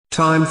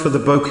Time for the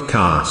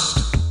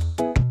Bokecast.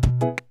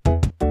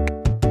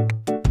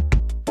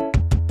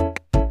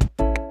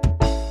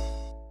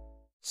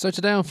 So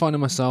today I'm finding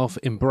myself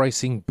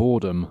embracing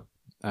boredom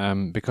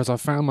because I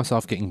found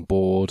myself getting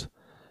bored,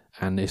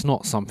 and it's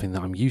not something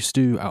that I'm used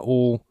to at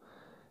all.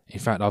 In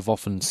fact, I've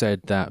often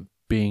said that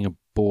being a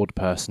bored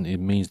person, it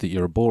means that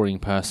you're a boring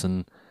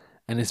person,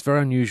 and it's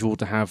very unusual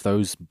to have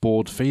those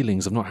bored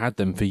feelings. I've not had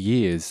them for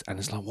years, and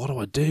it's like, what do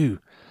I do?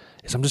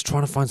 I'm just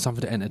trying to find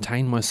something to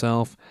entertain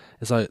myself.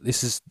 It's like,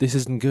 this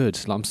isn't good.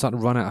 Like, I'm starting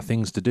to run out of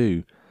things to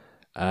do.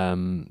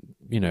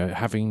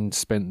 Having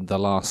spent the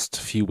last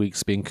few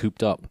weeks being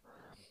cooped up,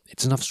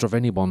 it's enough to drive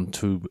anyone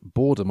to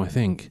boredom, I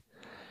think.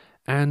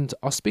 And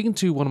I was speaking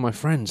to one of my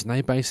friends, and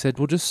they basically said,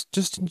 well,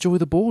 just enjoy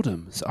the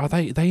boredom. So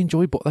they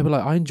were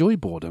like, I enjoy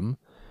boredom.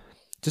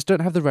 Just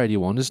don't have the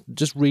radio on.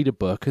 Just read a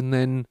book, and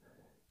then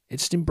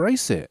just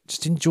embrace it.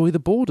 Just enjoy the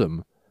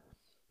boredom.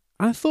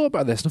 And I thought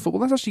about this, and I thought,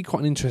 well, that's actually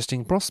quite an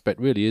interesting prospect,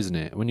 really, isn't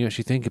it? When you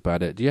actually think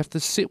about it, you have to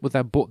sit with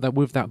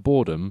that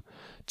boredom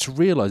to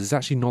realise it's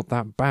actually not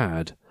that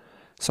bad.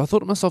 So I thought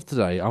to myself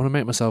today, I want to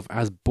make myself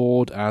as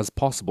bored as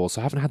possible. So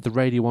I haven't had the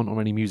radio on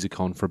or any music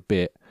on for a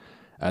bit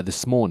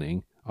this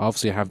morning.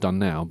 Obviously, I have done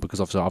now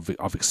because obviously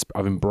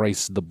I've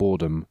embraced the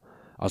boredom.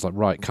 I was like,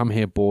 right, come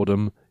here,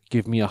 boredom,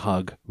 give me a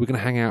hug. We're going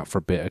to hang out for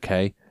a bit,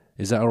 okay?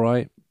 Is that all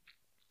right?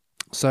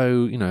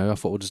 So, I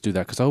thought we'll just do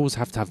that because I always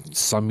have to have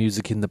some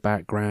music in the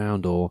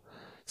background or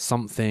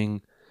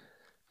something.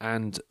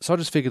 And so I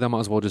just figured I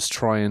might as well just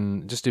try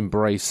and just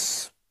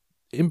embrace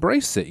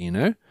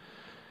it,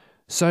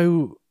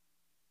 So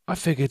I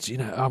figured,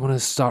 I want to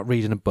start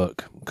reading a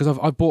book because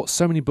I bought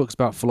so many books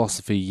about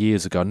philosophy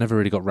years ago. I never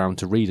really got round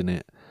to reading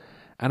it.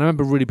 And I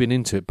remember really being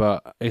into it,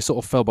 but it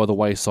sort of fell by the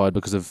wayside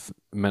because of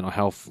mental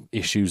health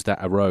issues that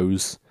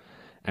arose.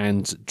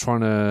 And trying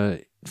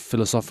to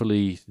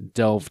philosophically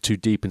delve too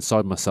deep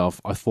inside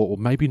myself, I thought, well,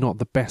 maybe not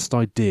the best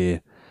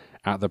idea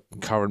at the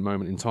current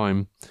moment in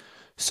time.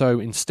 So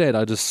instead,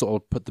 I just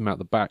sort of put them out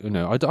the back.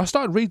 I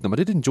started reading them. I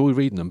did enjoy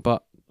reading them,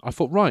 but I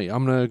thought, right,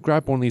 I'm going to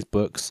grab one of these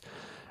books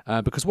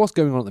because what's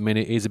going on at the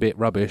minute is a bit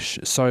rubbish.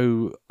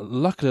 So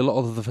luckily, a lot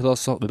of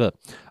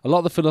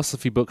the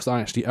philosophy books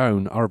I actually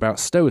own are about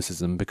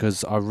Stoicism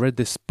because I read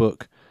this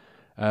book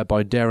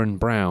by Darren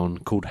Brown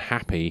called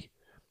Happy.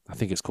 I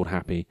think it's called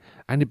Happy.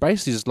 And it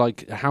basically is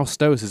like how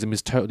Stoicism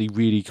is totally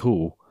really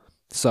cool.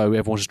 So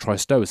everyone should try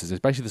Stoicism.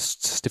 It's basically the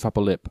stiff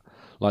upper lip.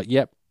 Like,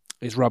 yep,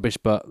 it's rubbish,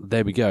 but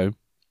there we go.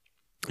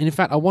 And in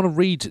fact, I want to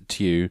read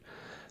to you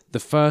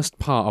the first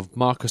part of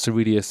Marcus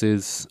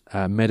Aurelius's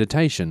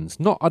Meditations.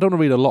 I don't want to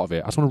read a lot of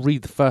it. I just want to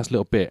read the first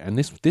little bit. And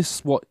this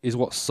is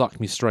what sucked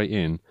me straight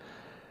in.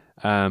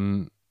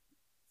 Right.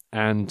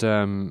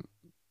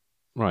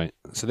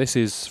 So this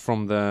is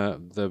from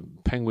the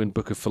Penguin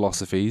Book of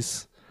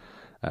Philosophies.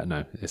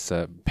 It's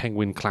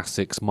Penguin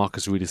Classics,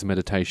 Marcus Aurelius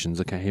Meditations.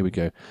 Okay, here we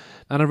go.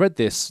 And I read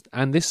this,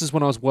 and this is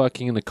when I was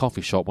working in a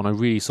coffee shop when I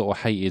really sort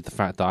of hated the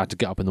fact that I had to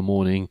get up in the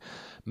morning,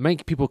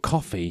 make people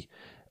coffee.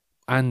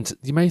 And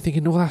you may be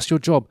thinking, oh, that's your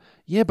job.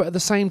 Yeah, but at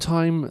the same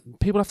time,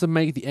 people have to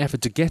make the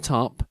effort to get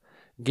up,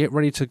 get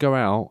ready to go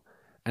out,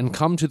 and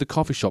come to the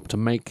coffee shop for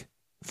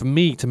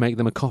me to make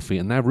them a coffee,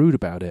 and they're rude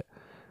about it.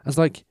 I was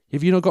like,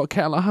 have you not got a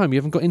kettle at home? You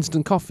haven't got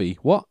instant coffee?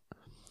 What?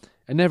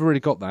 I never really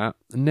got that.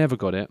 I never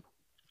got it.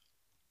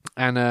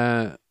 And,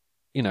 this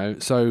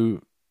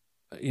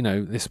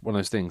is one of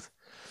those things.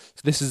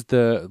 So this is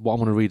what I'm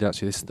going to read,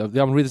 actually. I'm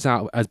going to read this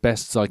out as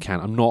best as I can.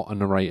 I'm not a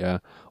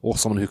narrator or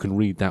someone who can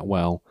read that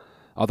well.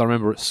 Although I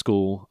remember at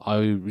school, I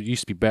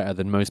used to be better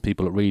than most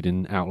people at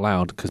reading out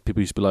loud because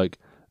people used to be like,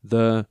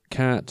 the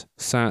cat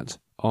sat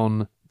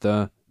on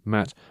the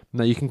mat.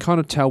 Now, you can kind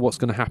of tell what's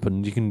going to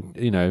happen. You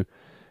can,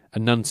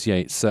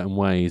 enunciate certain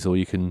ways, or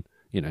you can,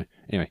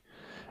 anyway.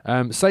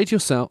 Say to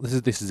yourself,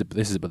 this is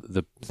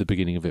the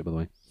beginning of it, by the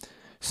way.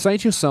 Say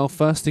to yourself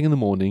first thing in the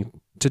morning,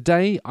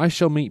 today I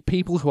shall meet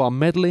people who are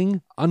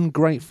meddling,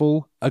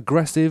 ungrateful,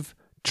 aggressive,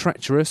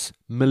 treacherous,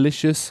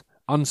 malicious,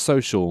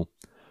 unsocial.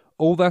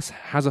 All that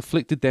has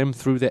afflicted them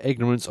through their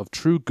ignorance of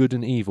true good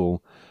and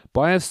evil.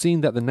 But I have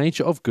seen that the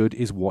nature of good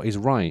is what is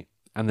right,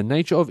 and the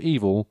nature of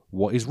evil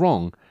what is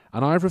wrong,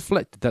 and I have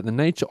reflected that the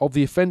nature of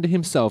the offender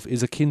himself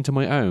is akin to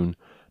my own.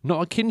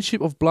 Not a kinship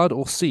of blood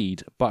or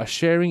seed, but a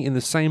sharing in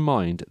the same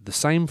mind, the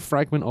same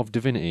fragment of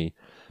divinity.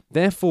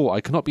 Therefore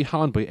I cannot be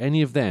harmed by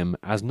any of them,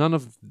 as none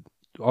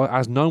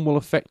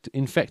will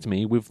infect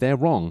me with their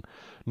wrong,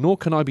 nor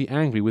can I be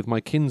angry with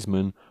my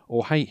kinsman,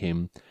 or hate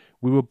him.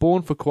 We were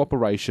born for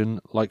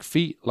cooperation, like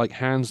feet, like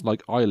hands,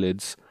 like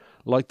eyelids,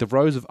 like the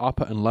rows of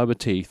upper and lower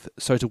teeth,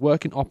 so to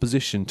work in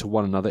opposition to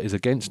one another is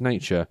against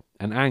nature,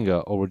 and anger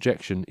or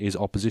rejection is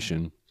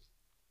opposition.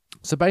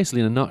 So basically,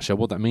 in a nutshell,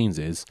 what that means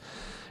is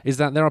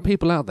that there are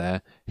people out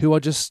there who are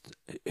just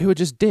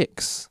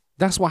dicks.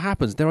 That's what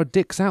happens. There are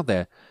dicks out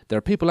there. There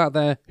are people out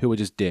there who are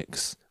just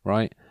dicks,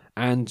 right?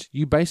 And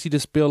you basically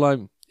just feel like,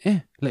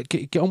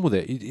 get on with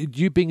it.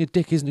 You being a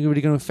dick isn't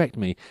really going to affect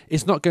me.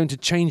 It's not going to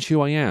change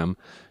who I am.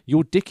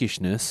 Your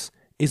dickishness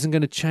isn't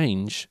going to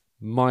change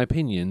my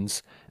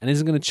opinions and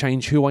isn't going to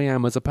change who I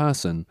am as a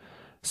person.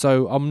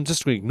 So I'm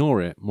just going to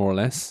ignore it, more or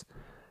less.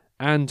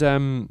 And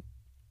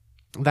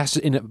that's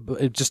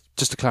just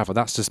to clarify,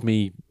 that's just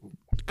me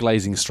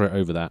glazing straight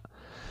over that.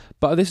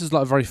 But this is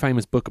like a very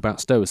famous book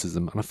about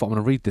Stoicism, and I thought I'm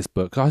going to read this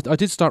book. I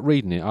did start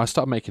reading it. I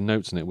started making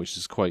notes in it, which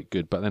is quite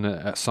good. But then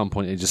at some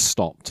point it just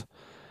stopped.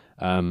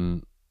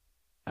 And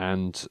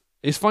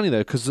it's funny though,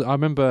 because I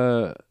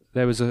remember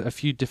there was a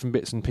few different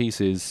bits and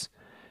pieces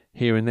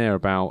here and there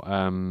about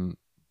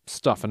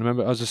stuff. And I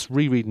remember I was just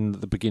rereading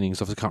the beginning,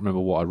 so I can't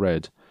remember what I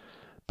read.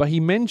 But he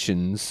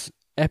mentions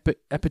I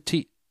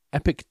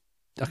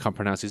can't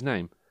pronounce his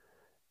name,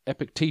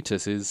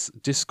 Epictetus's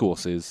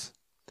discourses.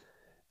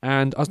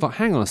 And I was like,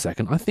 hang on a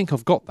second, I think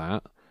I've got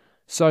that.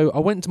 So I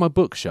went to my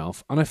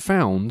bookshelf and I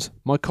found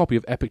my copy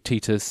of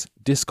Epictetus'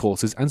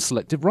 Discourses and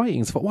Selective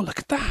Writings. I thought, well, look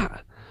at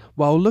that.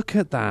 Well, look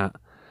at that.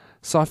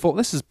 So I thought,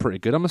 this is pretty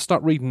good. I'm going to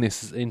start reading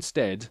this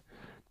instead,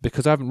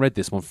 because I haven't read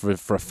this one for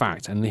a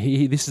fact. And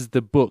this is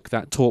the book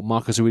that taught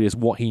Marcus Aurelius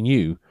what he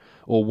knew,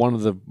 or one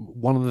of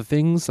the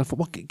things. I thought,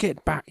 well,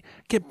 get back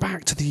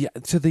to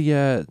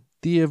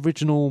the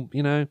original,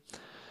 you know.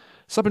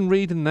 So I've been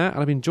reading that,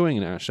 and I've been enjoying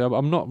it, actually.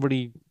 I'm not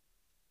really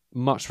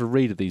much of a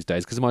reader these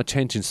days because my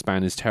attention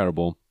span is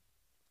terrible.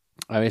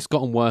 It's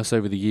gotten worse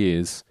over the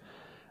years,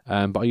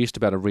 but I used to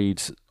be able to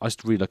read. I used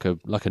to read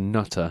like a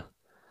nutter.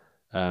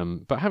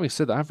 But having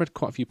said that, I've read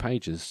quite a few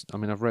pages. I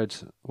mean,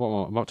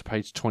 I'm up to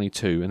page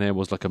 22, and there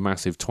was like a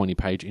massive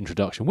 20-page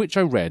introduction, which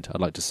I read,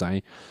 I'd like to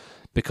say,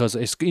 because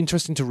it's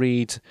interesting to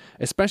read,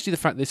 especially the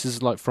fact this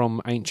is like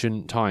from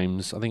ancient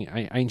times. I think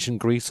ancient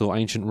Greece or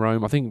ancient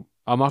Rome. I think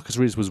Marcus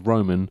Aurelius was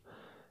Roman,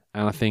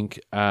 and I think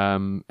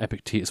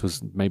Epictetus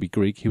was maybe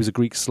Greek. He was a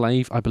Greek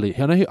slave, I believe.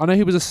 I know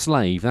he was a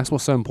slave. That's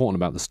what's so important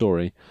about the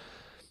story.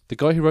 The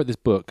guy who wrote this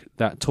book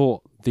that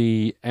taught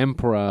the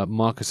Emperor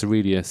Marcus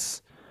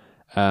Aurelius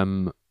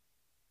to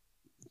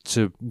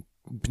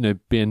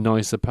be a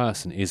nicer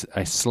person is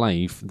a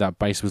slave. That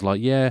base was like,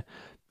 yeah,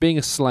 being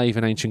a slave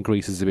in ancient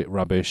Greece is a bit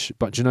rubbish,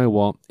 but do you know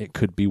what? It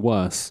could be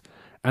worse.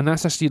 And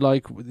that's actually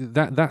like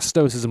that's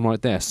Stoicism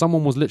right there.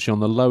 Someone was literally on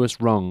the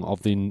lowest rung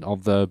of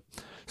the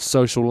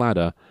social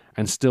ladder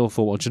and still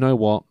thought, well, do you know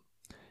what?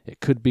 It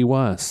could be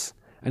worse.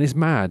 And it's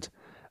mad.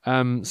 So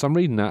I'm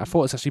reading that. I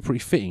thought it's actually pretty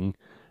fitting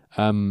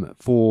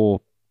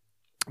for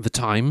the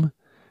time.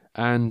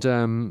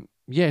 And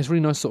yeah, it's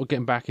really nice sort of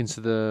getting back into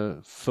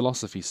the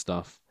philosophy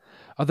stuff.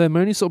 Although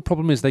my only sort of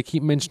problem is they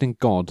keep mentioning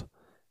God.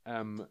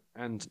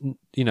 And,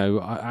 you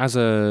know, as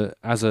a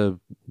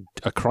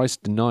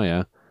Christ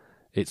denier,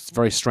 it's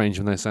very strange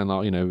when they're saying,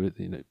 like, you know,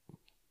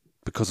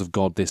 because of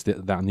God, this,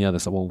 that, and the other.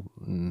 So, well,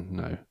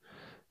 no.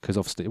 Because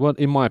obviously, well,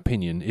 in my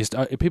opinion, if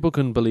people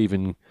can believe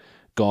in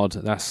God,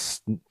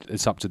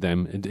 it's up to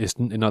them. It's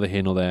neither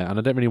here nor there. And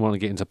I don't really want to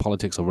get into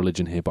politics or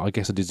religion here, but I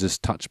guess I did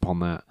just touch upon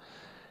that.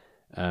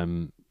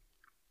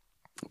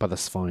 But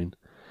that's fine.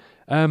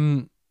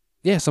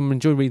 Yes, I'm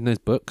enjoying reading those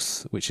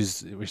books, which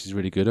is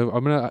really good. I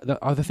mean,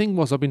 the thing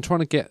was, I've been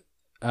trying to get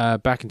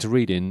back into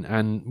reading,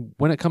 and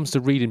when it comes to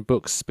reading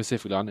books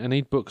specifically, I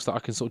need books that I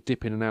can sort of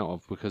dip in and out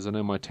of because I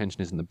know my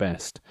attention isn't the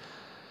best.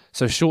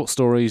 So short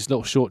stories,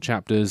 little short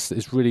chapters.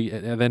 It's really,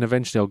 and then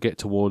eventually I'll get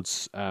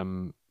towards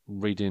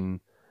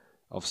reading,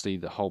 obviously,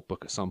 the whole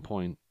book at some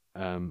point.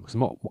 Cause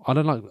I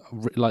don't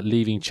like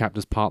leaving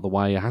chapters part of the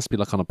way. It has to be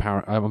like on a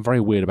I'm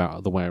very weird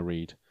about the way I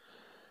read.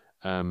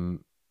 Yeah,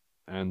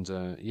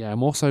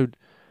 I'm also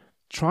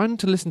trying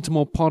to listen to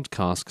more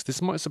podcasts, because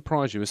this might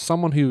surprise you. As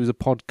someone who is a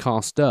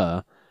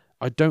podcaster,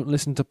 I don't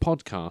listen to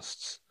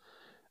podcasts.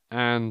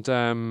 And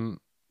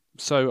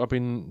so I've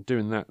been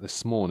doing that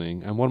this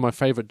morning. And one of my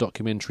favourite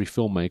documentary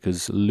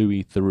filmmakers,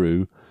 Louis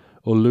Theroux,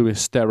 or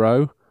Louis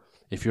Theroux,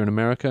 if you're in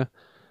America,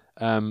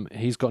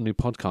 he's got a new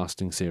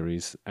podcasting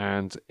series.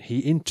 And he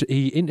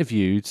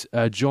interviewed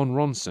John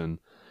Ronson,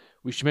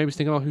 which you may be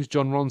thinking, oh, who's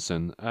John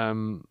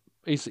Ronson?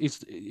 He's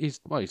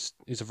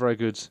a very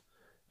good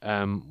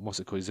what's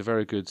it called? He's a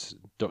very good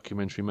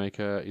documentary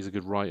maker. He's a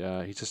good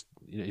writer.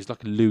 He's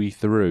like a Louis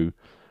Theroux,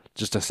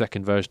 just a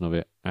second version of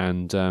it.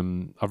 And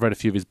I've read a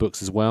few of his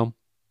books as well.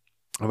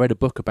 I read a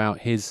book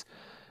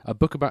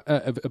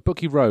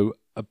he wrote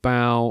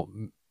about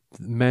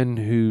men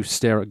who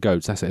stare at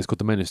goats. That's it. It's called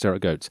The Men Who Stare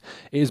at Goats.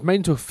 It is made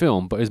into a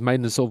film, but it's made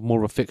in a sort of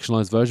more of a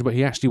fictionalized version. But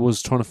he actually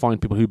was trying to find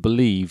people who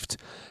believed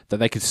that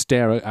they could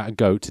stare at a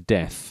goat to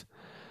death.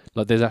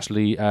 Like there's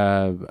actually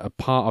a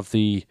part of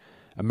the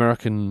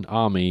American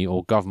army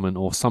or government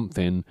or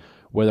something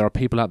where there are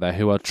people out there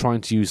who are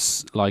trying to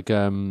use like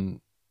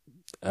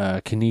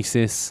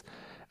kinesis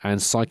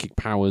and psychic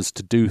powers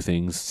to do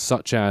things,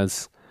 such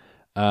as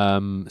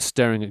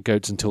staring at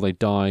goats until they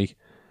die,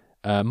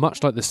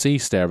 much like the sea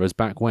starers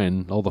back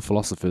when, all the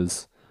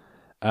philosophers.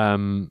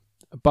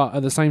 But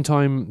at the same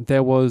time,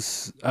 there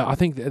was I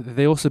think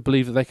they also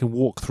believe that they can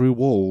walk through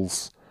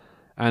walls.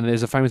 And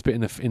there's a famous bit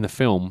in the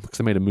film, because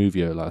they made a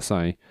movie, like I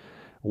say,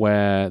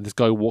 where this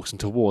guy walks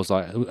into walls.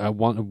 Like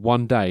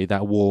one day,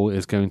 that wall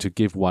is going to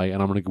give way,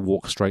 and I'm going to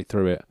walk straight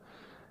through it.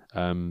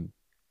 I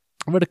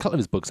read a couple of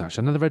his books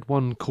actually. I read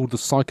one called The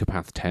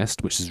Psychopath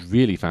Test, which is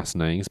really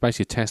fascinating. It's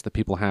basically a test that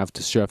people have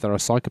to show if they're a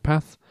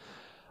psychopath.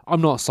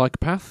 I'm not a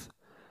psychopath,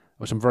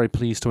 which I'm very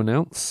pleased to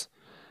announce.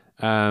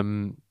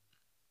 But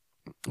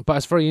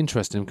it's very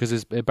interesting because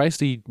it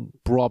basically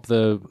brought up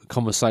the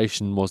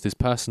conversation was this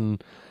person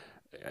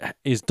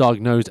is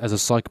diagnosed as a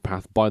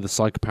psychopath by the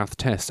psychopath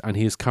test, and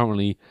he is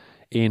currently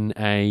in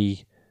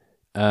a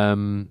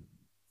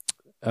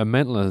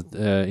mental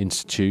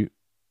institute,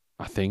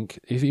 I think.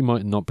 He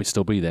might not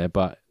still be there,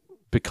 but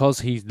because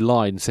he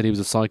lied and said he was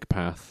a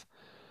psychopath,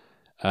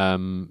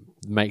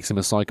 makes him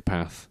a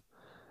psychopath.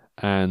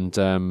 And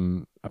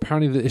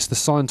apparently it's the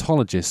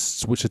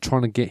Scientologists which are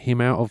trying to get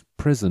him out of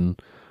prison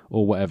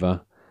or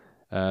whatever,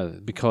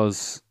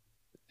 because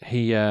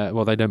he,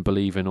 they don't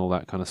believe in all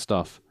that kind of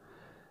stuff.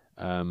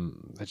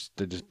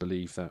 They just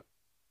believe that,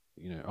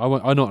 I'm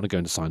not going to go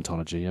into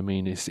Scientology. I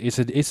mean,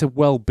 it's a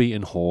well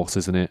beaten horse,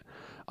 isn't it?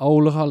 Oh,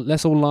 look,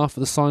 let's all laugh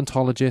at the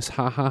Scientologists,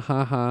 ha ha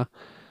ha ha.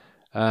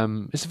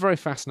 It's a very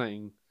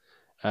fascinating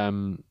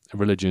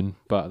religion,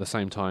 but at the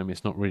same time,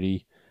 it's not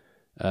really,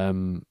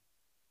 they're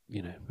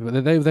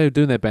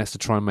doing their best to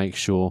try and make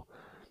sure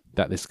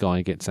that this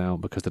guy gets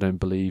out because they don't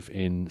believe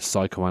in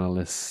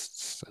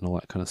psychoanalysts and all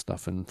that kind of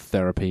stuff and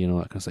therapy and all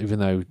that kind of stuff, even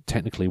though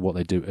technically what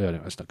they do...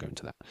 let's not go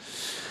into that.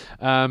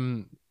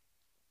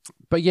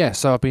 But yeah,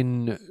 so I've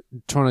been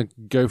trying to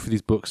go through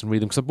these books and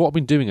read them. So what I've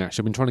been doing,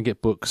 actually, I've been trying to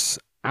get books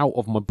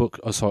off my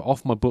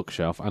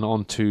bookshelf and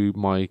onto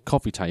my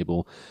coffee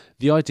table.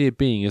 The idea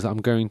being is that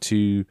I'm going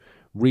to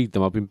read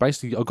them. I've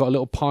got a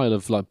little pile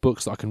of like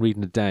books that I can read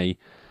in a day,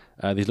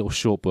 these little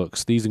short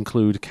books. These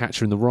include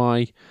Catcher in the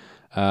Rye,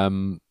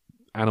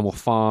 Animal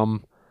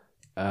Farm.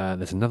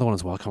 There's another one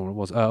as well. I can't remember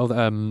what it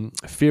was.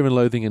 Fear and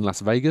Loathing in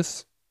Las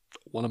Vegas.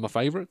 One of my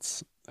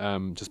favourites,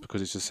 just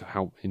because it's just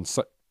how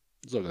insane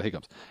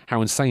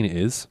it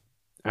is,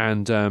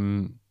 and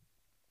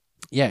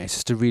it's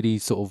just a really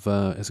sort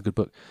of it's a good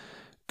book,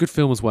 good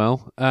film as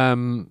well.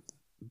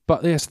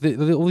 But yes,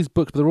 all these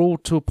books, they're all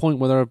to a point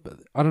where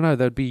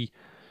they'd be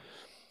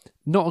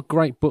not a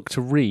great book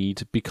to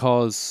read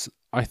because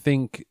I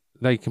think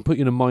they can put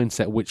you in a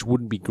mindset which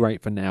wouldn't be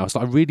great for now. So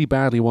I really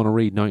badly want to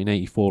read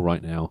 1984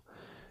 right now.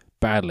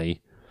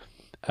 Badly.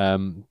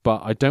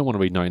 But I don't want to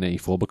read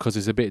 1984 because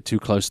it's a bit too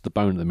close to the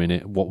bone at the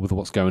minute, with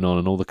what's going on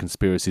and all the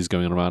conspiracies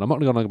going on around. I'm not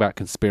going to go on about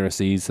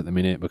conspiracies at the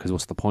minute because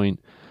what's the point?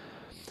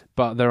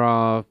 But there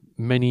are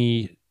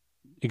many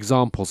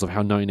examples of how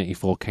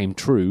 1984 came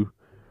true,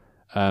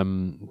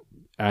 and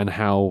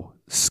how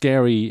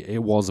scary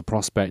it was a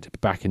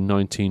prospect back in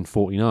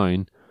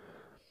 1949,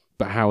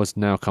 but how it's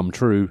now come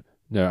true.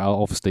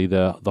 Obviously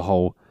the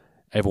whole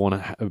everyone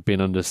have been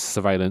under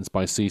surveillance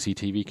by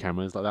CCTV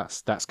cameras, like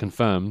that's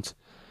confirmed.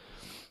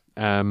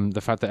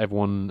 The fact that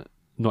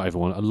not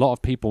everyone, a lot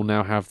of people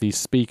now have these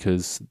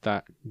speakers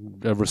that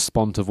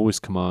respond to voice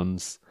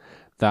commands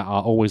that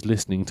are always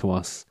listening to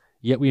us,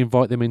 yet we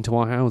invite them into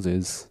our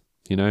houses,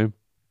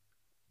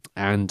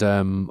 and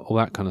all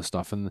that kind of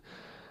stuff, and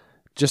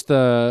just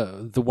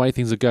the way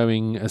things are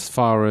going as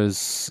far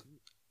as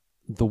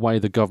the way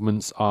the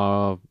governments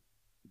are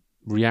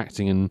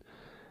reacting and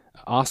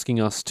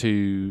asking us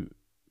to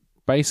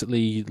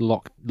basically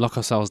lock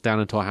ourselves down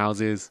into our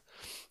houses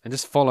and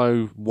just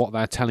follow what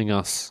they're telling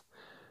us,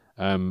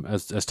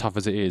 as tough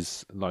as it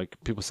is. Like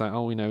people say,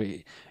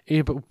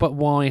 but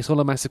why? It's all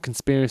a massive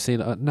conspiracy.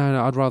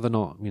 No, I'd rather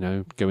not,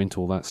 go into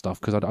all that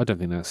stuff because I don't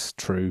think that's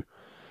true.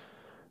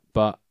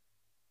 But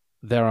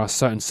there are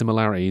certain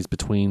similarities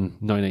between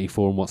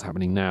 1984 and what's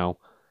happening now,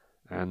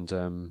 and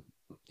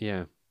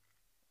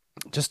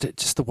just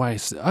the way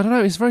I don't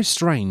know. It's very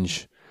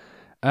strange,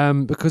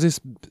 because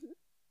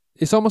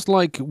it's almost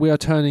like we are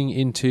turning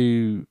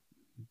into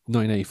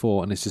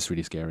 1984, and it's just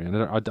really scary. And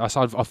I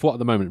thought at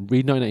the moment,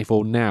 read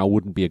 1984 now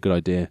wouldn't be a good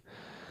idea,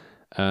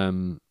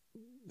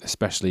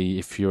 especially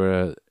if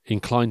you're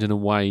inclined in a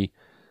way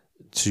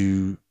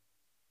to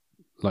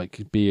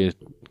like be a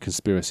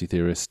conspiracy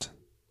theorist.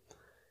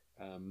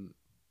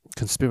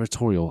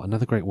 Conspiratorial,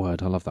 another great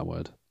word. I love that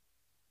word.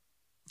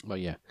 But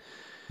yeah.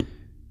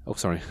 Oh,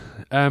 sorry.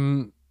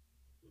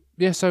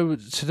 So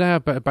today I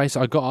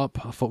got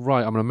up. I thought,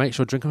 right, I'm going to make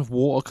sure I drink enough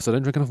water because I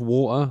don't drink enough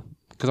water.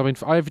 Because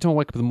every time I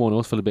wake up in the morning, I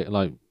always feel a bit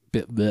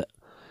bleh,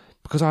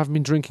 because I haven't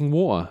been drinking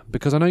water.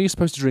 Because I know you're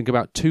supposed to drink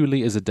about 2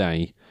 litres a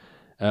day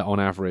on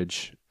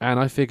average.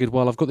 And I figured,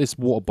 well, I've got this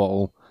water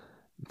bottle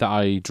that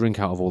I drink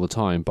out of all the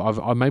time. But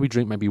I maybe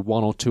drink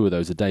 1 or 2 of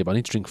those a day, but I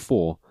need to drink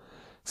 4.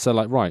 So,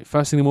 right,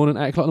 first thing in the morning,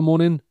 8 o'clock in the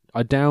morning,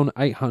 I down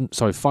 500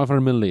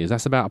 millilitres.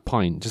 That's about a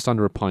pint, just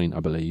under a pint, I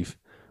believe.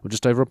 Or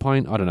just over a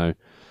pint, I don't know.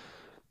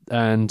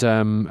 And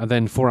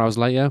then 4 hours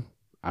later,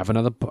 have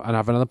another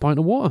pint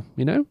of water,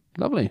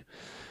 lovely.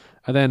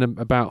 And then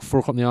about 4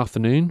 o'clock in the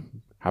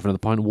afternoon, have another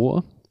pint of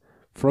water.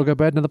 Before I go to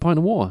bed, another pint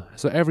of water.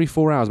 So every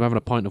 4 hours, I'm having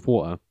a pint of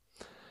water,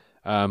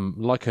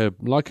 like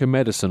a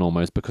medicine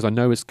almost, because I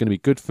know it's going to be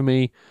good for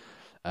me.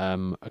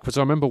 Because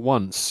I remember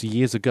once,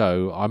 years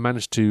ago, I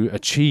managed to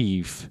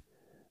achieve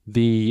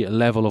the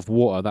level of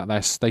water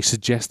that they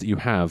suggest that you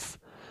have.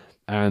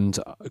 And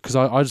because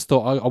I just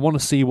thought, I want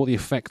to see what the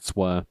effects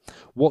were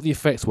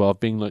of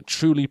being like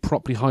truly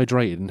properly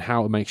hydrated and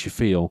how it makes you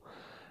feel.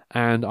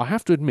 And I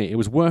have to admit, it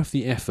was worth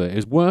the effort. It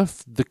was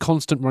worth the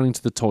constant running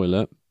to the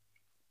toilet,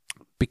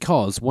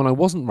 because when I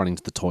wasn't running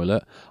to the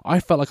toilet, I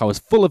felt like I was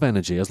full of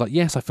energy. I was like,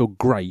 yes, I feel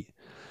great.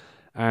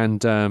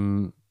 And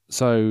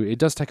so it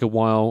does take a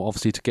while,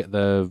 obviously, to get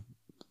the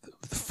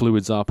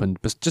fluids up and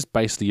just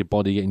basically your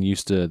body getting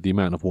used to the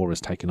amount of water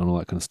it's taking on, all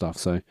that kind of stuff.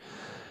 So,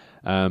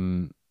 yeah,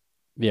 I'm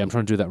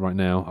trying to do that right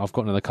now. I've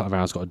got another couple of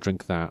hours, got to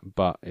drink that,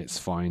 but it's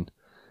fine.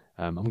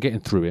 I'm getting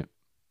through it.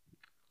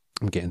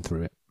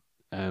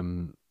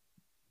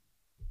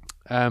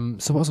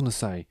 So what was I going to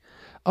say?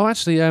 Oh,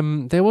 actually,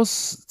 there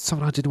was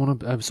something I did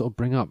want to sort of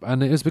bring up,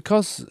 and it was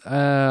because,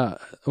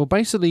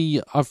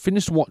 basically, I've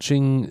finished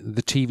watching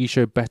the TV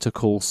show Better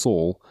Call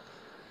Saul.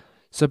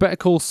 So Better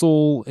Call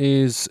Saul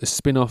is a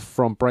spin-off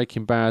from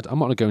Breaking Bad. I'm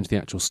not going to go into the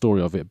actual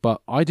story of it,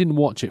 but I didn't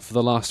watch it for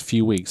the last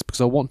few weeks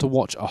because I want to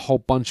watch a whole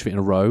bunch of it in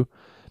a row,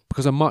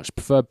 because I much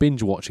prefer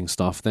binge-watching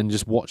stuff than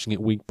just watching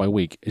it week by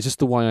week. It's just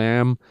the way I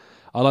am.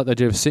 I like the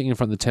idea of sitting in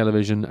front of the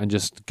television and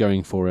just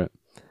going for it.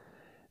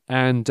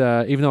 And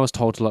even though I was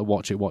told to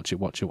watch it,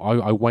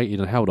 I waited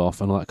and held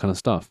off and all that kind of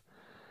stuff.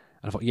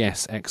 And I thought,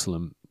 yes,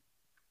 excellent.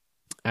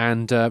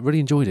 And really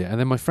enjoyed it. And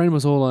then my friend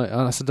was all like,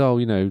 and I said, oh,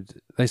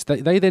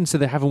 they then said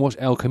they haven't watched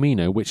El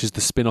Camino, which is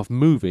the spin-off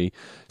movie.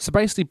 So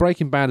basically,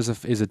 Breaking Bad is a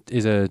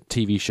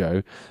TV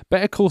show.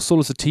 Better Call Saul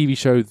is a TV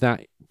show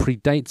that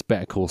predates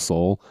Better Call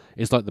Saul.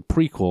 It's like the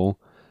prequel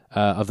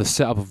of the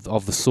setup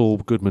of the Saul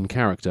Goodman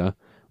character,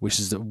 which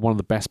is one of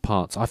the best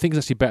parts. I think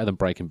it's actually better than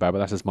Breaking Bad, but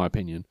that's just my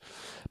opinion.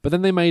 But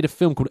then they made a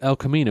film called El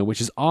Camino, which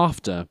is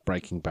after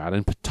Breaking Bad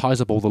and ties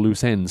up all the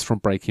loose ends from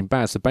Breaking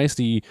Bad. So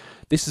basically,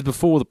 this is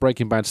before the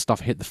Breaking Bad stuff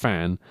hit the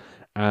fan,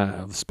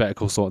 Better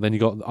Call Saul. Then you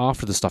got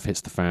after the stuff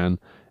hits the fan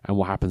and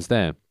what happens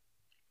there.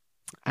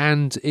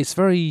 And it's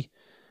very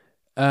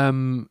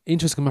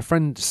interesting. My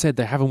friend said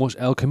they haven't watched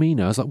El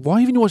Camino. I was like, why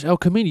haven't you watched El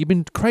Camino? You've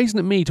been crazing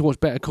at me to watch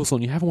Better Call Saul,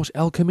 and you haven't watched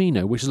El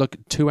Camino, which is like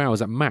 2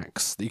 hours at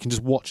max that you can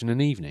just watch in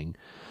an evening.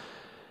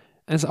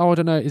 And it's, I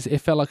don't know, it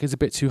felt like it's a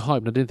bit too hyped,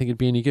 and I didn't think it'd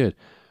be any good.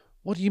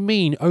 What do you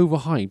mean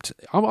overhyped?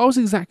 I was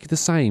exactly the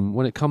same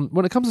when it comes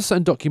to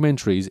certain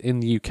documentaries in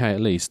the UK,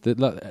 at least.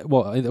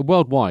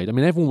 Worldwide. I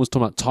mean, everyone was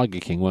talking about Tiger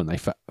King, weren't they?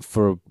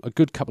 For a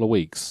good couple of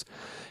weeks,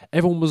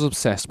 everyone was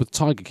obsessed with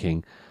Tiger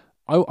King.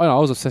 I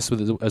was obsessed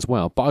with it as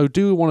well. But I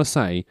do want to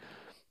say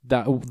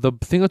that the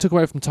thing I took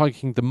away from Tiger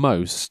King the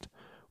most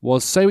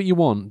was, say what you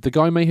want, the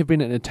guy may have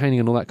been entertaining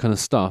and all that kind of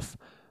stuff,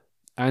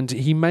 and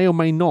he may or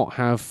may not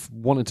have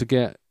wanted to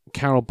get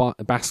Carol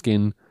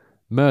Baskin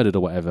murdered or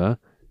whatever.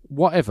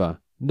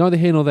 Neither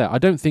here nor there. I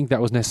don't think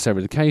that was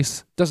necessarily the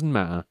case. Doesn't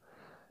matter.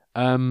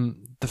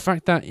 The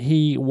fact that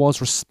he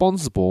was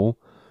responsible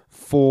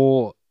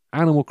for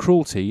animal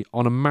cruelty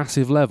on a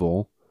massive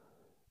level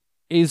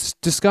is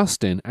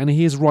disgusting, and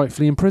he is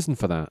rightfully in prison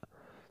for that.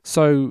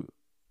 So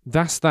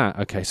that's that.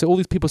 Okay, so all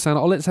these people saying,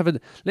 "Oh, let's have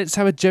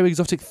a Joe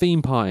Exotic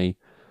theme party."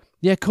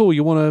 Yeah, cool.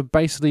 You want to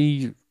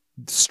basically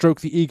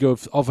stroke the ego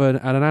of an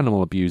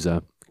animal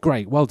abuser.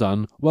 Great, well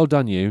done, you. Do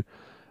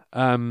you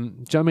know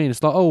what I mean?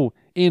 It's like, oh,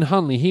 Ian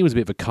Huntley, he was a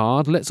bit of a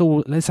card. Let's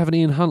have an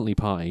Ian Huntley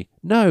party.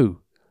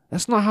 No,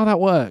 that's not how that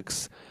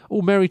works.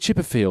 Oh, Mary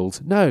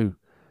Chipperfield. No.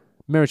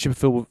 Mary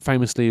Chipperfield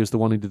famously was the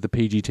one who did the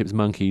PG Tips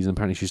Monkeys, and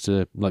apparently she used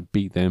to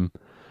beat them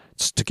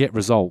just to get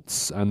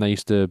results, and they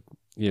used to,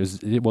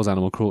 it was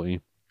animal cruelty.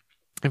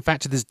 In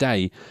fact, to this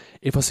day,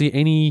 if I see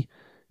any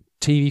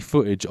TV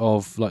footage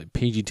of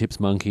PG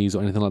Tips Monkeys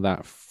or anything like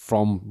that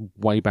from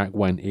way back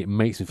when, it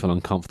makes me feel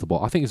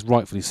uncomfortable. I think it's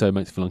rightfully so,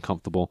 makes me feel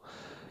uncomfortable,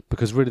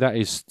 because really that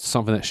is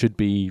something that should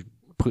be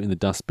put in the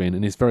dustbin,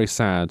 and it's very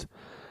sad.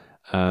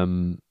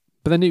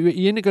 But then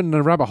you end up going in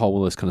a rabbit hole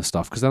with this kind of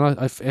stuff, because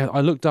then I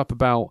looked up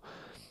about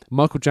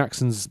Michael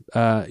Jackson's.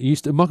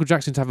 Michael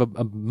Jackson to have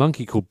a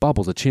monkey called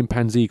Bubbles, a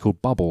chimpanzee called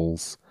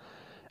Bubbles,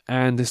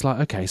 and it's like,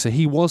 okay, so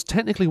he was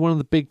technically one of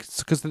the big.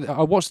 Because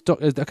I watched.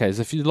 There's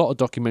a lot of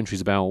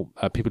documentaries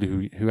about people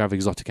who have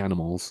exotic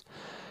animals,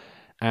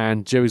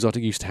 and Joe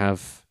Exotic used to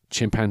have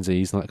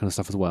chimpanzees and that kind of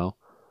stuff as well.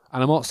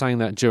 And I'm not saying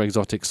that Joe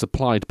Exotic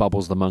supplied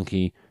Bubbles the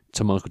monkey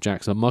to Michael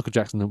Jackson. Michael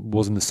Jackson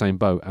was in the same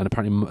boat, and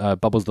apparently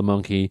Bubbles the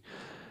monkey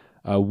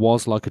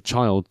was like a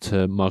child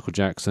to Michael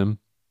Jackson,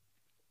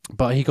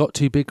 but he got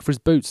too big for his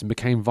boots and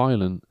became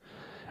violent.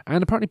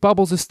 And apparently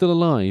Bubbles is still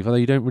alive, although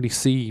you don't really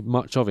see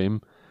much of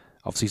him.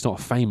 Obviously he's not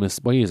famous.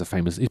 Well, he's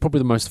probably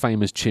the most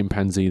famous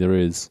chimpanzee there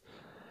is.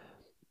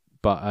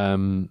 But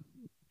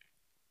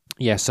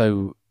yeah,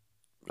 so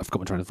I forgot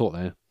my train of thought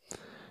there.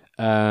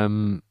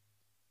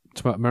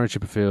 It's about Mary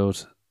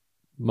Chipperfield,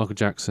 Michael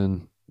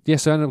Jackson. Yeah,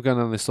 so I ended up going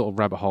down this sort of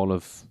rabbit hole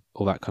of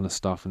all that kind of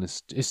stuff, and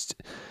it's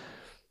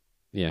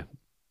yeah.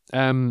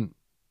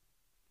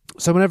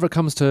 So whenever it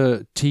comes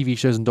to TV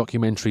shows and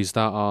documentaries that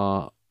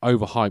are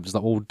overhyped, it's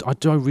like, well,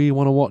 do I really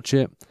want to watch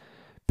it?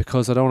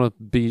 Because I don't want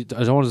to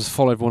just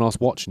follow everyone else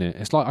watching it.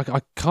 It's like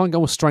I can't go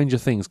with Stranger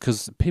Things,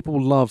 because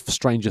people love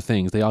Stranger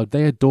Things. They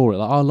adore it.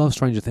 Like, oh, I love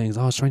Stranger Things.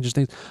 Oh, Stranger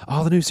Things.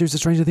 Oh, the new series of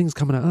Stranger Things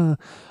coming out.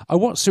 I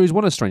watched series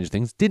 1 of Stranger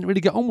Things. Didn't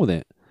really get on with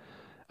it.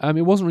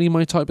 It wasn't really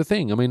my type of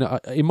thing. I mean,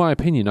 in my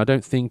opinion, I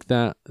don't think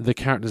that the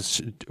characters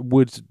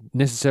would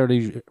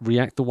necessarily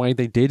react the way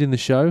they did in the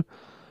show.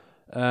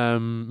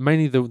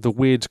 Mainly the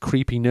weird,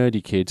 creepy,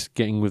 nerdy kid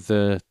getting with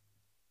the...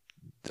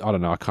 I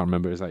don't know, I can't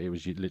remember. It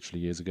was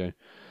literally years ago.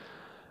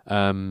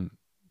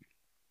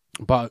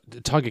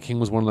 But Tiger King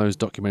was one of those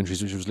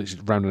documentaries which was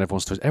literally rounding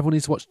everyone's toes. Everyone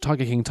needs to watch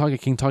Tiger King, Tiger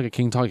King, Tiger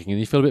King, Tiger King. And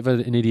you feel a bit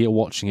of an idiot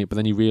watching it, but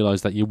then you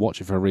realise that you watch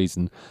it for a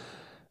reason.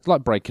 It's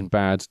like Breaking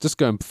Bad. Just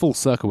going full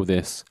circle with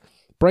this.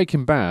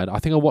 Breaking Bad, I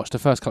think I watched the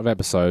first couple of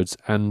episodes,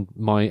 and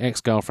my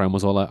ex-girlfriend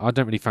was all like, I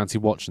don't really fancy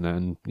watching that.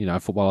 And, I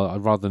thought, well,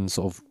 I'd rather than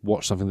sort of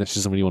watch something that she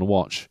doesn't really want to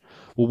watch,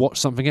 we'll watch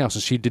something else,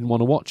 and she didn't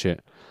want to watch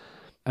it.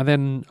 And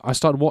then I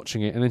started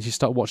watching it, and then she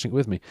started watching it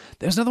with me.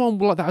 There's another one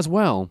like that as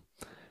well.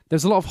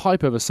 There's a lot of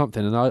hype over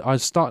something, and I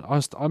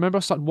remember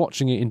I started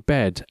watching it in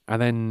bed,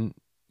 and then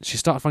she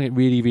started finding it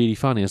really, really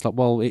funny. It's like,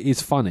 well, it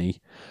is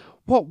funny.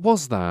 What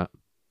was that?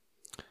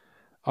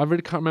 I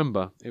really can't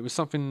remember. It was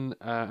something,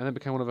 and it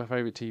became one of her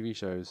favourite TV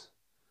shows.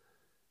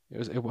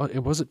 Was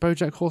it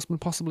BoJack Horseman,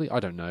 possibly? I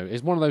don't know.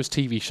 It's one of those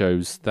TV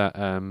shows that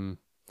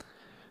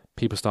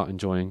people start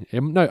enjoying.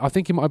 No, I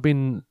think it might have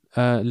been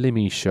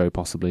Limmy's show,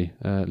 possibly.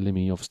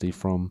 Limmy, obviously,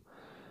 from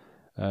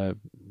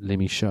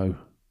Limmy's show,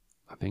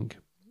 I think.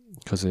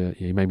 Because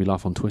he made me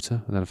laugh on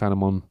Twitter, and then I found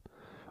him on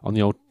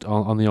the old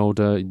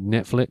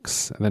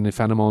Netflix, and then I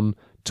found him on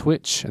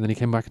Twitch, and then he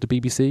came back to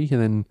BBC,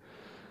 and then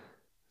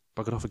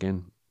buggered off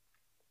again.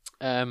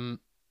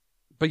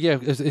 But yeah,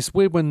 it's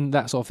weird when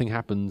that sort of thing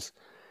happens.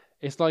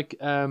 It's like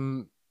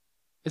the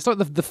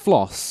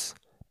floss.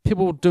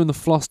 People doing the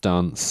floss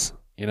dance,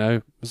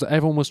 So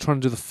everyone was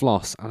trying to do the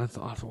floss, and I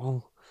thought,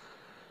 well,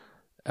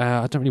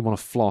 I don't really want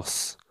to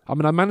floss. I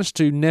mean, I managed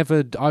to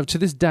never, to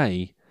this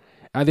day,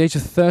 at the age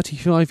of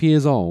 35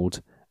 years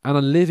old, and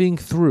I'm living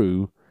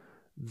through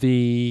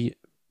the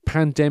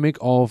pandemic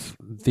of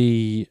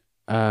the,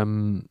 I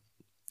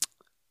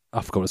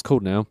forgot what it's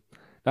called now.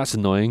 That's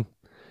annoying.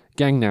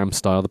 Gangnam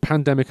Style, the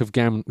pandemic of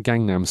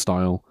Gangnam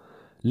Style.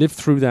 Lived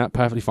through that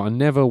perfectly fine. I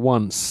never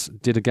once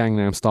did a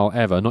Gangnam Style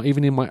ever, not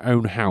even in my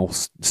own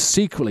house.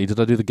 Secretly did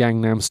I do the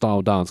Gangnam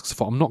Style dance, because I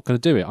thought, I'm not going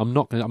to do it.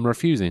 I'm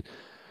refusing.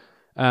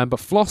 But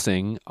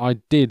flossing, I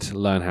did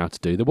learn how to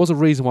do. There was a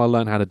reason why I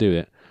learned how to do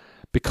it.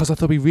 Because I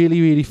thought it'd be really,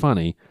 really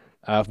funny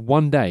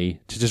one day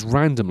to just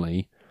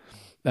randomly,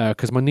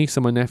 because my niece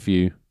and my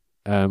nephew,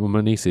 my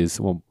nieces,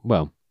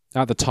 well,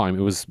 at the time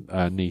it was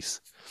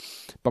niece,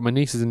 but my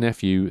nieces and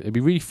nephew, it'd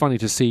be really funny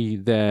to see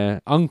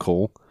their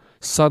uncle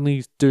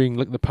suddenly doing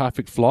like the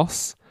perfect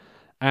floss,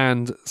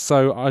 and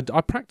so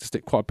I practiced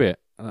it quite a bit,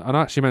 and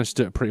I actually managed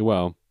to do it pretty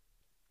well,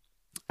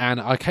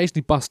 and I occasionally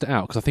bust it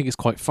out because I think it's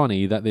quite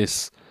funny that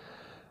this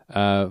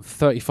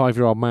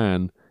 35-year-old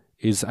man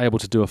is able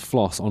to do a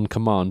floss on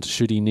command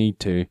should he need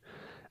to.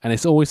 And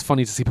it's always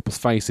funny to see people's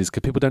faces,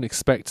 because people don't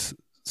expect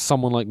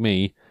someone like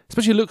me,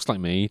 especially who looks like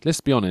me, let's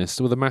be honest,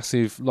 with a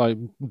massive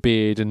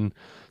beard and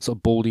sort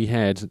of baldy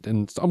head.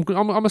 And I'm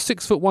a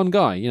 6'1"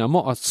 guy. I'm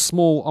not a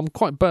small. I'm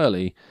quite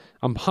burly.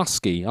 I'm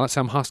husky. I like to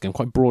say I'm husky. I'm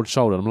quite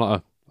broad-shouldered. I'm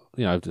like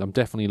I'm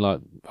definitely like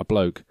a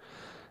bloke.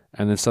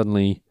 And then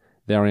suddenly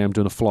there I am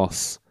doing a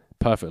floss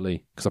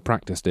perfectly because I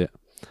practiced it.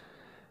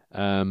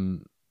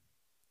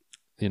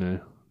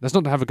 That's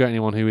not to have a go at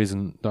anyone who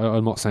isn't.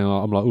 I'm not saying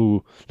I'm like,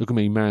 ooh, look at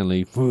me,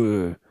 manly.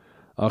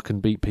 I can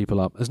beat people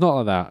up. It's not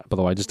like that, by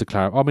the way. Just to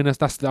clarify, I mean, I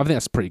think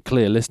that's pretty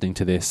clear listening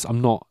to this. I'm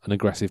not an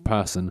aggressive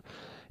person.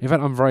 In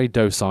fact, I'm very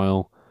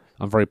docile.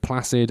 I'm very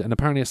placid, and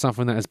apparently, it's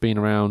something that has been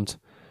around.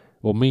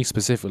 Well, me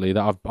specifically,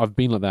 that I've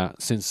been like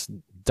that since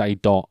day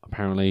dot.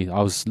 Apparently,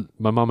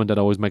 my mum and dad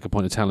always make a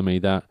point of telling me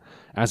that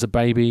as a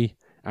baby,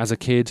 as a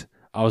kid,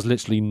 I was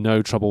literally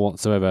no trouble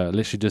whatsoever.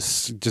 Literally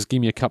just give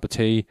me a cup of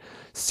tea,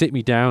 sit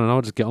me down, and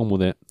I'll just get on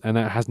with it. And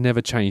that has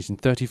never changed in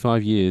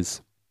 35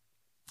 years.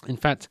 In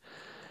fact,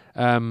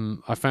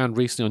 I found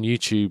recently on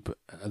YouTube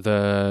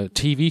the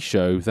TV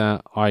show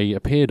that I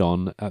appeared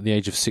on at the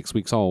age of 6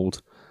 weeks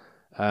old,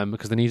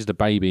 because they needed a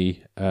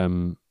baby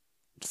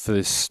for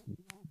this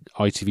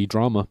ITV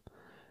drama.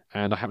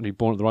 And I happened to be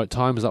born at the right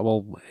time. It's like,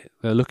 well,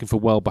 they're looking for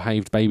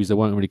well-behaved babies that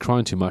weren't really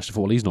crying too much. I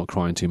thought, well, he's not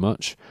crying too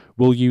much.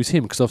 We'll use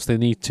him, because obviously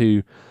they need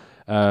to.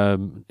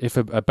 If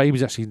a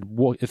baby's actually,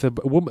 if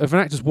an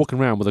actor's walking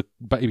around with a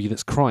baby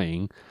that's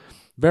crying,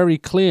 very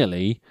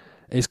clearly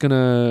it's going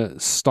to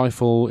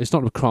stifle. It's not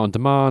going to cry on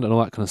demand and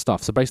all that kind of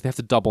stuff. So basically, they have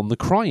to dub on the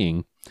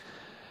crying.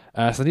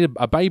 So they need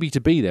a baby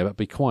to be there but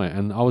be quiet,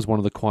 and I was one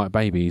of the quiet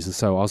babies, and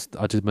so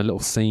I did my little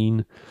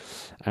scene.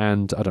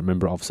 And I don't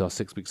remember, obviously I was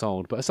 6 weeks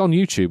old, but it's on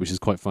YouTube, which is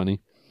quite funny,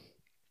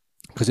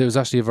 because it was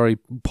actually a very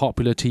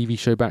popular TV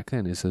show back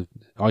then. It's an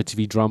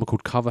ITV drama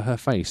called Cover Her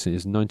Face. It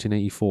is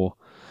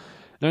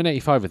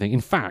 1985, I think.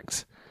 In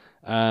fact,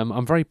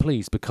 I'm very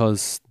pleased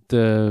because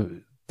they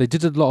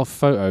did a lot of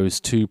photos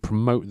to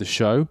promote the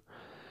show,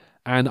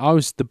 and I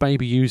was the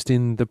baby used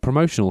in the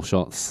promotional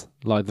shots,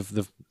 like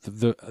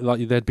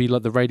like there'd be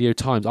like the Radio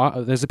Times.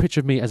 There's a picture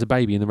of me as a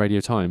baby in the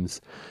Radio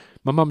Times.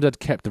 My mum and dad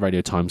kept the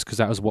Radio Times because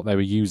that was what they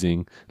were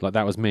using. Like,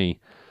 that was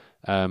me.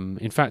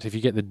 In fact, if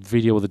you get the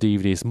video or the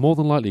DVD, it's more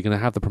than likely going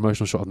to have the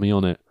promotional shot of me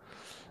on it.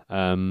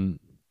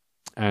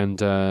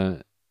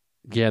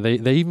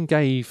 They even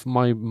gave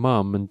my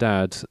mum and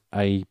dad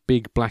a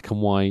big black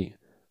and white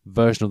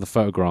version of the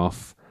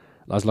photograph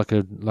as like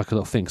a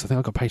little thing. So I think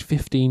I got paid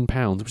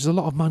 £15, which is a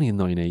lot of money in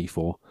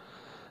 1984.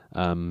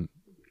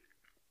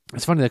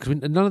 It's funny though,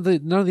 because none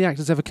of the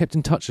actors ever kept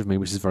in touch with me,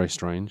 which is very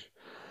strange,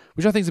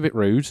 which I think is a bit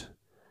rude.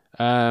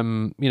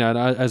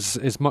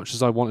 As much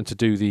as I wanted to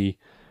do the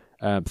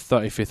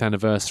 35th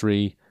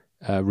anniversary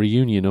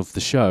reunion of the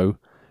show,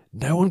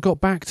 no one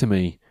got back to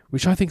me,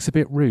 which I think is a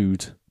bit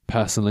rude,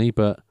 personally.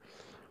 But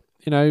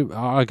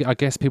I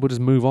guess people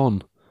just move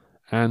on,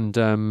 and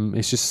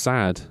it's just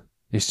sad.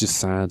 It's just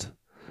sad.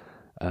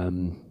 I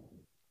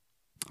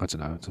don't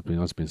know. I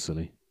was being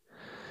silly.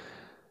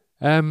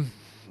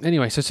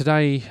 Anyway, so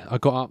today I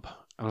got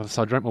up and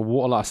I drank my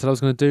water like I said I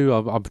was going to do.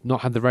 I've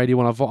not had the radio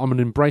on. I'm going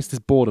to embrace this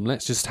boredom.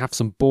 Let's just have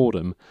some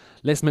boredom.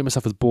 Let's make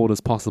myself as bored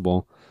as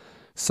possible.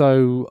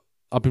 So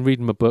I've been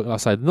reading my book. Like I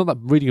said, not that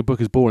reading a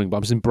book is boring, but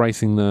I'm just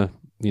embracing the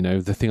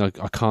thing I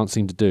can't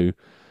seem to do.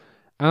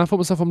 And I thought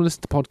myself, I'm going to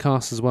listen to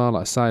podcasts as well.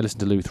 Like I say, I listened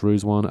to Louis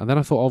Theroux's one, and then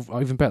I thought,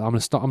 even better, I'm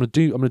going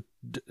to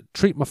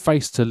treat my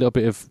face to a little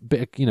bit of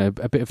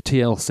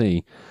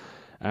TLC.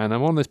 And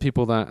I'm one of those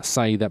people that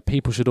say that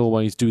people should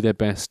always do their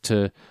best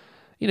to,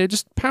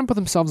 just pamper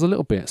themselves a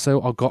little bit. So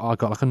I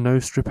got like a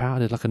nose strip out. I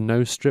did like a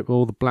nose strip with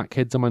all the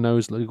blackheads on my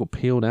nose got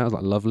peeled out. It was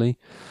like lovely.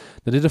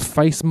 They did a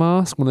face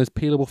mask, one of those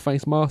peelable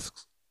face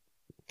masks.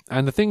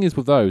 And the thing is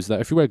with those, that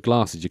if you wear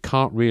glasses, you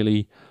can't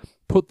really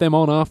put them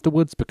on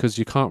afterwards because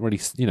you can't really,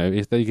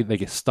 if they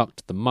get stuck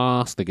to the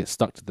mask, they get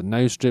stuck to the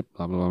nose strip,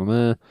 blah, blah, blah,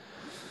 blah.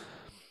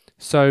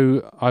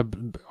 So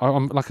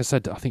I'm like I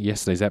said, I think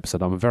yesterday's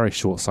episode, I'm a very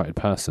short-sighted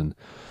person.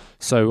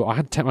 So I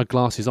had to take my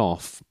glasses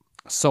off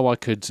so I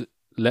could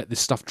let this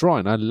stuff dry.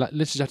 And I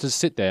literally had to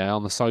sit there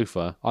on the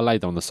sofa. I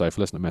laid on the sofa,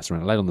 let's not mess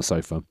around. I laid on the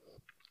sofa.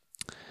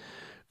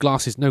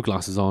 No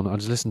glasses on. I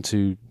just listened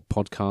to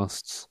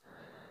podcasts.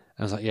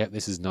 And I was like, yeah,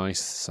 this is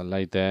nice. So I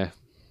laid there.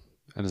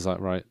 And I was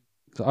like, right.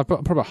 So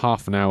probably about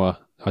half an hour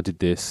I did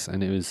this.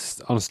 And it was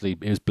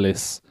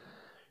bliss.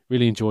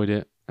 Really enjoyed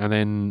it. And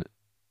then...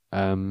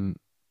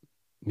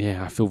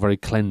 I feel very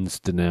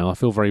cleansed now. I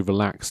feel very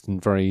relaxed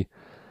and very,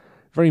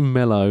 very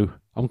mellow.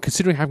 I'm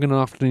considering having an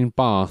afternoon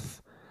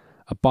bath.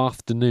 A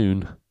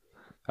bath-ternoon.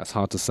 That's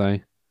hard to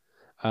say.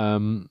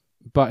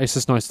 But it's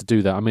just nice to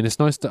do that. I mean, it's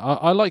nice to...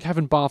 I like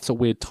having baths at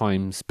weird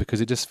times because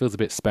it just feels a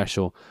bit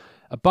special.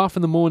 A bath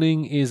in the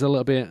morning is a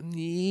little bit...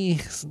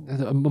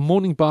 A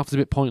morning bath is a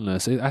bit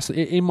pointless.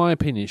 In my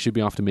opinion, it should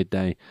be after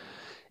midday.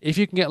 If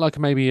you can get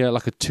maybe a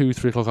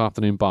 2-3 o'clock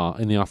afternoon bath,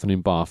 in the afternoon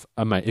bath,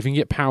 mate, if you can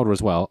get powder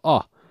as well,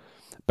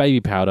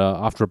 baby powder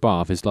after a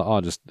bath is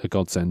just a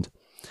godsend.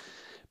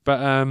 But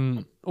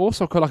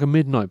also quite like a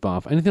midnight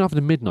bath. Anything after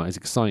midnight is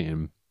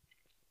exciting.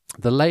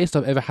 The latest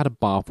I've ever had a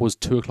bath was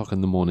 2 o'clock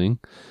in the morning.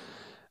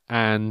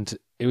 And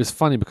it was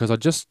funny because I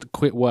just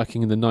quit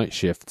working in the night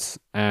shifts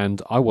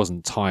and I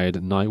wasn't tired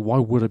at night. Why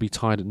would I be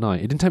tired at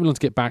night? It didn't take me long to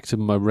get back to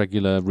my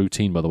regular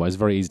routine, by the way. It's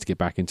very easy to get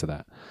back into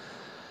that.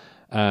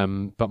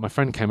 But my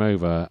friend came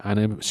over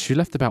and she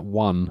left about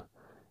 1.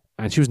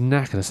 And she was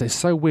knackered. I said, it's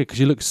so weird because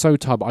you look so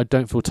tired, but I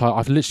don't feel tired.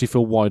 I literally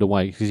feel wide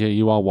awake because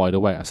you are wide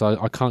awake. So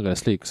I can't go to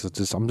sleep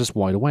because I'm just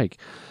wide awake.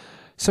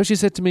 So she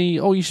said to me,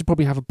 oh, you should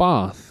probably have a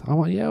bath. I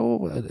went, yeah,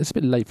 well, it's a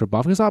bit late for a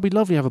bath. Because it'd be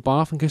lovely to have a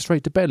bath and go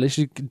straight to bed. Let's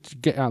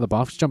just get out of the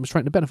bath, jump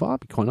straight into bed. I thought,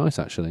 that'd be quite nice,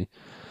 actually.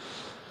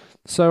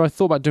 So I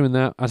thought about doing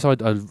that. And so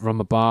I'd run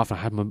my bath. I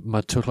had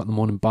my 2 o'clock in the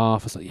morning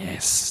bath. I was like,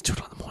 yes, 2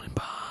 o'clock in the morning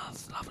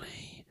bath.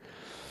 Lovely.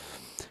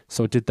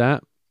 So I did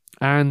that.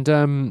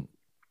 And...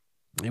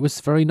 it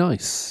was very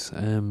nice.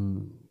 I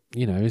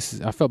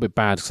felt a bit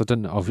bad because I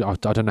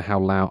don't know how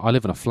loud. I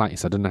live in a flat,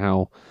 so I don't know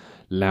how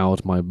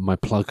loud my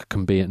plug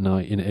can be at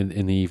night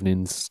in the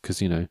evenings.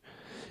 Because you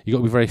got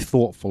to be very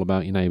thoughtful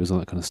about your neighbours and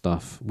that kind of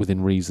stuff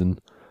within reason.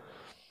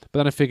 But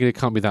then I figured it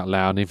can't be that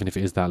loud, and even if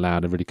it is that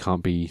loud, it really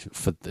can't be.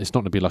 It's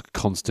not going to be like a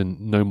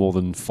constant, no more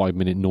than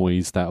 5-minute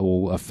noise that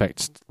will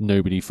affect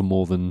nobody for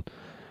more than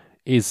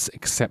is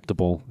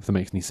acceptable. If that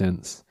makes any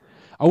sense.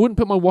 I wouldn't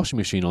put my washing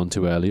machine on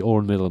too early or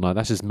in the middle of the night.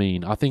 That's just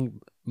mean. I think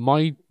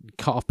my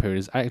cut-off period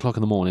is 8 o'clock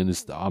in the morning.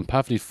 I'm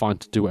perfectly fine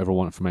to do whatever I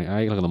want from 8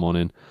 o'clock in the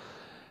morning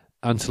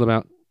until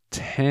about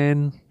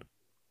 10.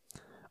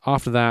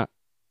 After that,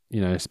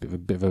 it's a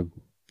bit of a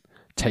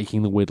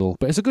taking the whittle.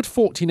 But it's a good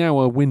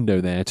 14-hour window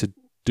there to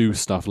do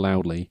stuff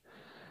loudly.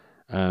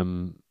 I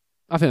think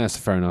that's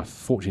fair enough.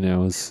 14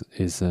 hours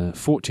is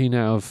 14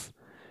 out of...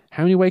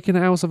 How many waking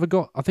hours have I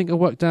got? I think I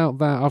worked out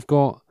that I've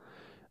got...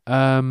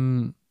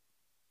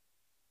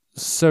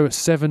 So at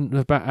 7,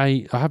 about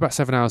 8, I have about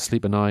 7 hours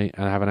sleep a night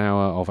and I have an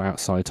hour of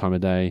outside time a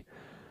day.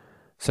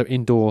 So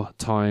indoor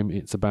time,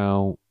 it's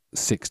about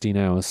 16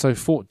 hours. So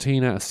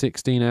 14 out of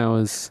 16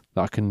 hours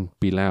that I can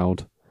be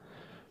loud.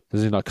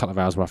 There's only a couple of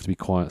hours where I have to be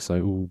quiet,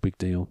 so big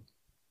deal.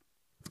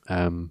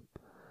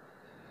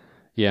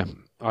 Yeah,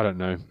 I don't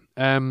know.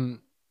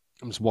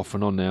 I'm just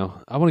waffling on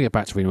now. I want to get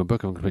back to reading my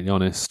book, I'm completely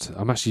honest.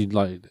 I'm actually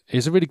like,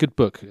 it's a really good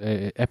book.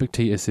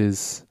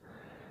 Epictetus's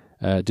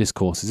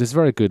Discourses. It's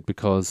very good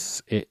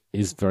because it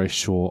is very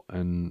short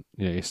and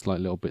it's like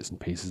little bits and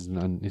pieces,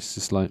 and it's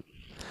just like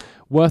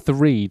worth the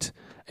read.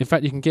 In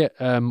fact, you can get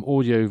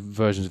audio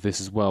versions of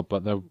this as well,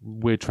 but they're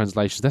weird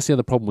translations. That's the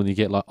other problem when you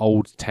get like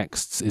old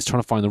texts, is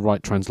trying to find the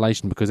right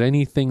translation, because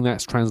anything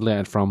that's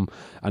translated from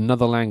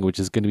another language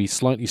is going to be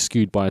slightly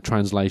skewed by a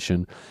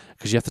translation,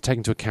 because you have to take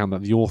into account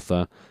that the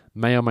author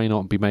may or may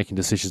not be making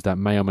decisions that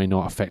may or may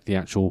not affect the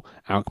actual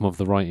outcome of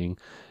the writing,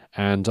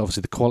 and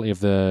obviously the quality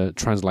of the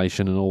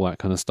translation and all that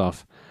kind of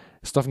stuff.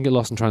 Stuff can get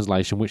lost in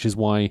translation, which is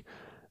why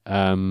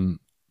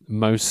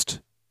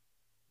most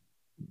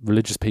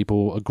religious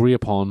people agree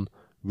upon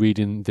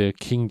reading the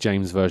King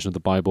James version of the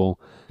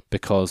Bible,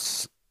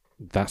 because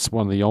that's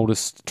one of the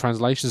oldest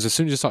translations. As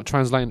soon as you start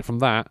translating it from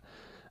that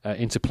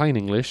into plain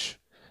English,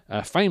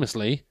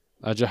 famously,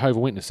 Jehovah's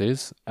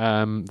Witnesses,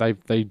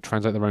 they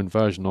translate their own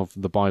version of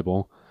the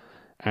Bible,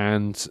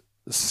 and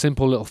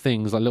simple little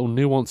things, like little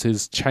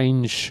nuances,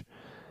 change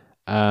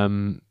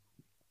the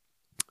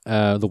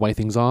way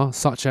things are,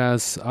 such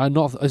as,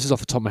 this is off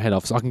the top of my head,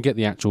 so I can get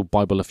the actual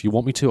Bible if you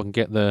want me to, I can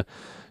get the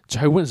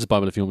Jehovah's Witnesses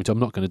Bible if you want me to. I'm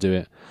not going to do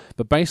it,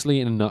 but basically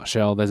in a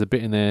nutshell, there's a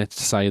bit in there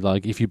to say,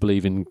 like, if you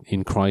believe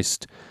in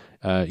Christ,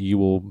 you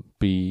will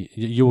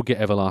get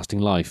everlasting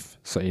life,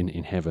 so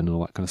in heaven and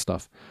all that kind of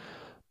stuff.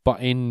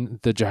 But in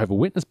the Jehovah's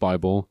Witness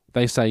Bible,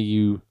 they say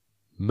you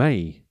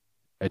may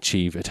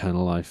achieve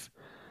eternal life,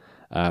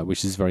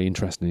 which is very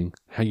interesting.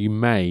 How you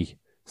may.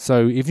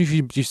 So if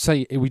you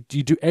say you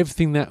do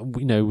everything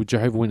that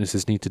Jehovah's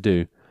Witnesses need to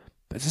do,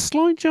 there's a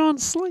slight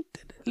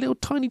little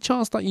tiny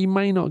chance that you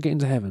may not get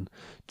into heaven,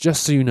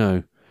 just so you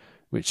know,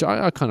 which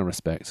I kind of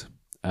respect.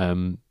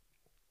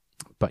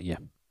 But yeah.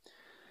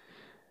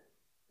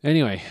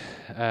 Anyway,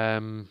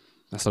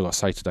 that's all I've got to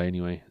say today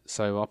anyway.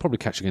 So I'll probably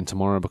catch you again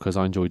tomorrow, because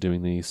I enjoy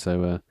doing these.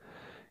 So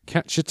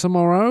catch you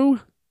tomorrow.